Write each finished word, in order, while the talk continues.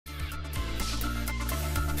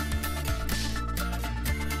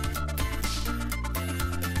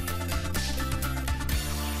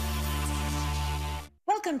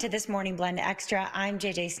Welcome to this Morning Blend Extra. I'm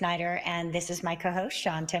JJ Snyder, and this is my co-host,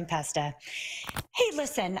 Sean Tempesta. Hey,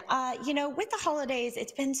 listen, with the holidays,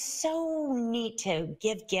 it's been so neat to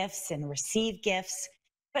give gifts and receive gifts.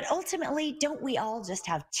 But ultimately, don't we all just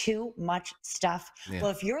have too much stuff? Yeah.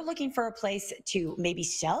 Well, if you're looking for a place to maybe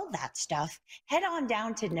sell that stuff, head on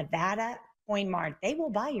down to Nevada Mart. They will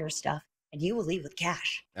buy your stuff, and you will leave with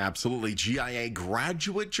cash. Absolutely. GIA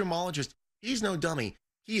graduate gemologist. He's no dummy.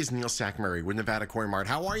 He is Neil Sackmary with Nevada Coin Mart.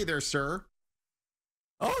 How are you there, sir?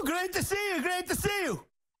 Oh, great to see you. Great to see you.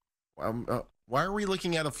 Why are we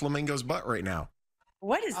looking at a flamingo's butt right now?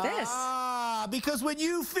 What is this? Because when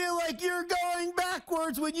you feel like you're going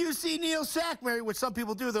backwards, when you see Neil Sackmary, which some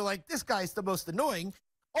people do, they're like, this guy's the most annoying.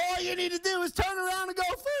 All you need to do is turn around and go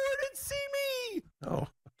forward and see me. Oh,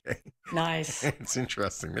 okay. Nice. It's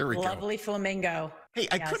interesting. There we go. Lovely flamingo. Hey,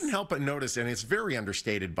 I couldn't help but notice, and it's very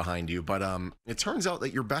understated behind you, but it turns out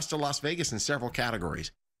that you're best of Las Vegas in several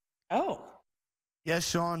categories. Oh. Yes,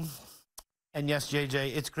 Sean. And yes,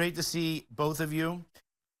 JJ. It's great to see both of you.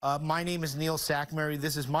 My name is Neil Sackmary.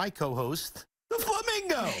 This is my co-host, the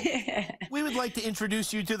Flamingo. We would like to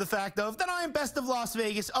introduce you to the fact of that I am best of Las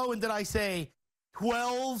Vegas. Oh, and did I say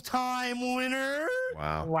 12-time winner?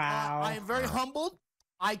 Wow. Wow. I am very humbled.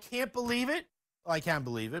 I can't believe it. Well, I can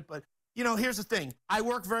believe it, but, here's the thing. I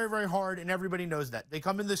work very, very hard, and everybody knows that. They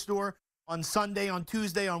come in the store on Sunday, on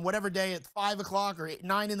Tuesday, on whatever day at 5 o'clock or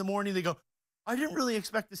 9 in the morning. They go, I didn't really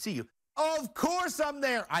expect to see you. Of course I'm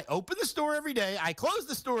there. I open the store every day. I close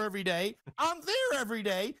the store every day. I'm there every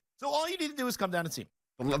day. So all you need to do is come down and see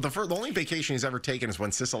me. The only vacation he's ever taken is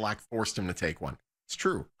when Sisolak forced him to take one. It's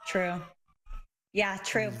true. True. Yeah,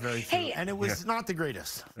 true. Very true. Hey, and it was not the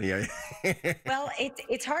greatest. Yeah. well,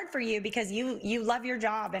 it's hard for you because you love your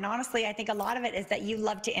job, and honestly, I think a lot of it is that you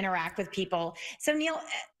love to interact with people. So, Neil,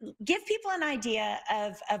 give people an idea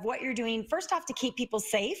of what you're doing. First off, to keep people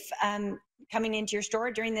safe coming into your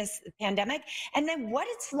store during this pandemic, and then what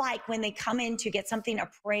it's like when they come in to get something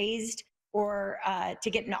appraised or to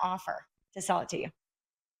get an offer to sell it to you.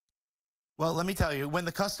 Well, let me tell you, when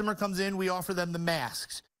the customer comes in, we offer them the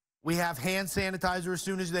masks. We have hand sanitizer as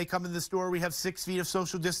soon as they come in the store. We have 6 feet of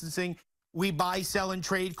social distancing. We buy, sell, and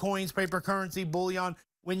trade coins, paper currency, bullion.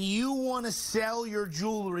 When you want to sell your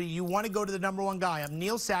jewelry, you want to go to the #1 guy. I'm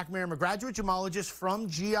Neil Sackmary. I'm a graduate gemologist from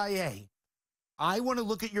GIA. I want to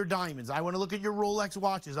look at your diamonds. I want to look at your Rolex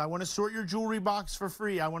watches. I want to sort your jewelry box for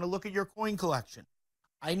free. I want to look at your coin collection.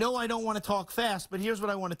 I know I don't want to talk fast, but here's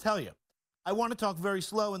what I want to tell you. I want to talk very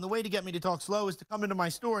slow, and the way to get me to talk slow is to come into my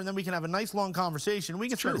store, and then we can have a nice long conversation. We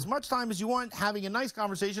can spend as much time as you want having a nice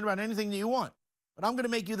conversation about anything that you want. But I'm going to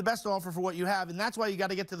make you the best offer for what you have, and that's why you got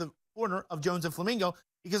to get to the corner of Jones and Flamingo,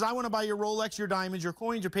 because I want to buy your Rolex, your diamonds, your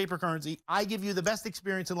coins, your paper currency. I give you the best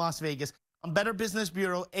experience in Las Vegas. I'm Better Business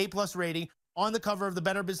Bureau, A+ rating, on the cover of the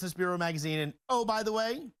Better Business Bureau magazine. And, oh, by the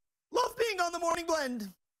way, love being on the Morning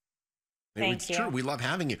Blend. It's true. We love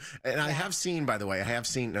having you. And I have seen, by the way,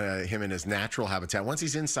 him in his natural habitat. Once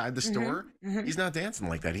he's inside the store, he's not dancing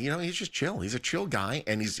like that. He's just chill. He's a chill guy,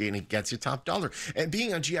 and he gets you top dollar. And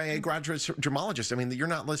being a GIA graduate gemologist, I mean, you're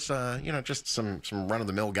not just some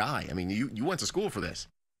run-of-the-mill guy. I mean, you went to school for this.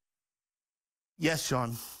 Yes,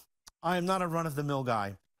 Sean. I am not a run-of-the-mill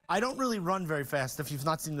guy. I don't really run very fast if you've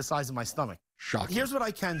not seen the size of my stomach. Shocking. Here's what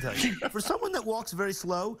I can tell you. For someone that walks very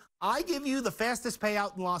slow, I give you the fastest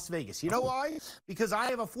payout in Las Vegas. You know why? Because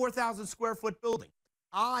I have a 4,000 square foot building.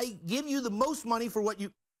 I give you the most money for what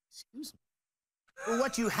you, for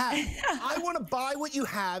what you have. I want to buy what you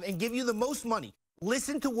have and give you the most money.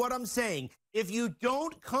 Listen to what I'm saying. If you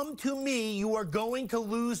don't come to me, you are going to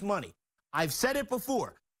lose money. I've said it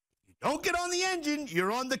before. If you don't get on the engine,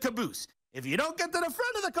 you're on the caboose. If you don't get to the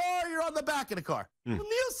front of the car, you're on the back of the car. Well, Neil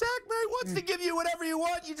Sackmary wants to give you whatever you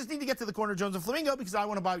want. You just need to get to the corner of Jones and Flamingo because I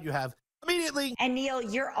want to buy what you have immediately. And Neil,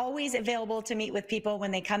 you're always available to meet with people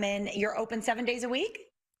when they come in. You're open 7 days a week?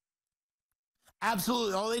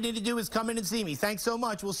 Absolutely. All they need to do is come in and see me. Thanks so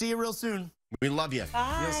much. We'll see you real soon. We love you.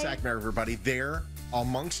 Bye. Neil Sackmary, everybody. There,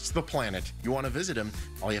 amongst the planet. You want to visit him,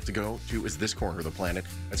 all you have to go to is this corner of the planet.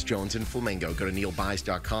 That's Jones and Flamingo. Go to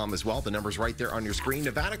neilbuys.com as well. The number's right there on your screen.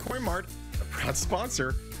 Nevada Coin Mart, a proud sponsor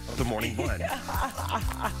of the Morning Blend.